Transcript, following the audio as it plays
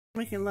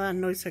Making a lot of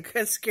noise, I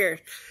got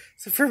scared.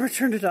 So Farmer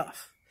turned it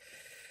off.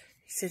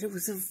 He said it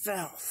was a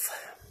valve.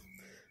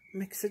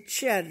 Makes a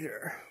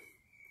chatter.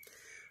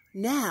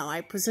 Now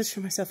I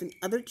position myself in the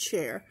other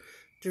chair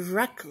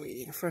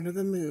directly in front of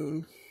the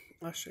moon.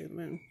 I'll show you the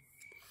moon.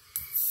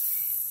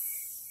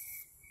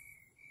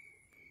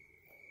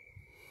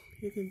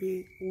 You can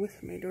be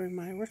with me during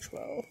my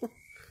ritual. Of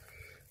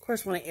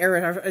course, when I air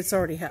it, I've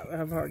already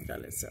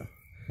done it. So,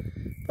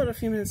 but a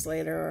few minutes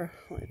later or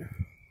later.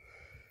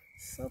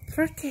 So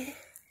pretty.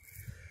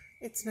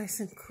 It's nice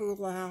and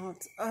cool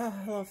out. Oh,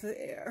 I love the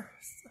air.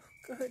 So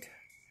good.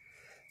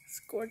 It's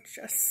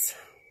gorgeous.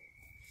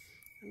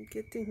 I'm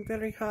getting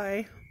very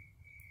high.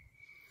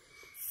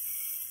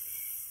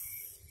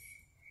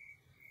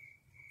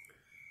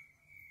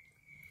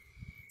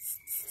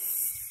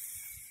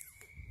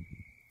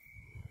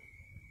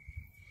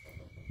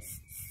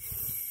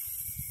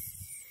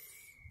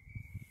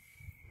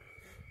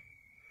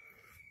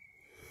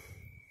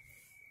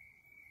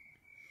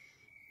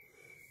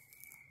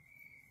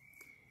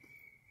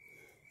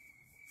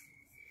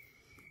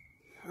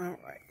 All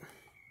right.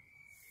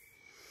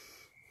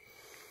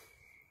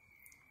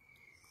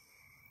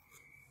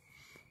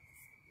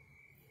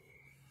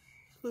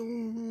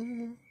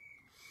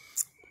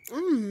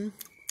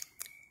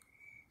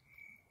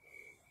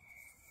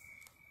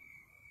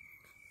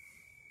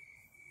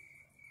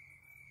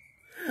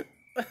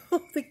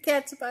 Oh, the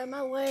cat's by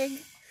my leg.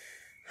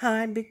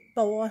 Hi, big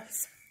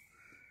boss.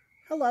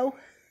 Hello.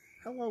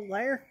 Hello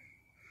there.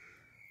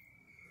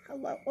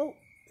 Hello. Oh.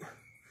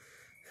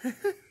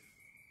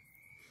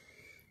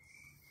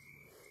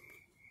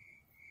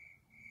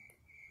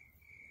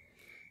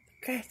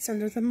 Cat's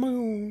under the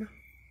moon.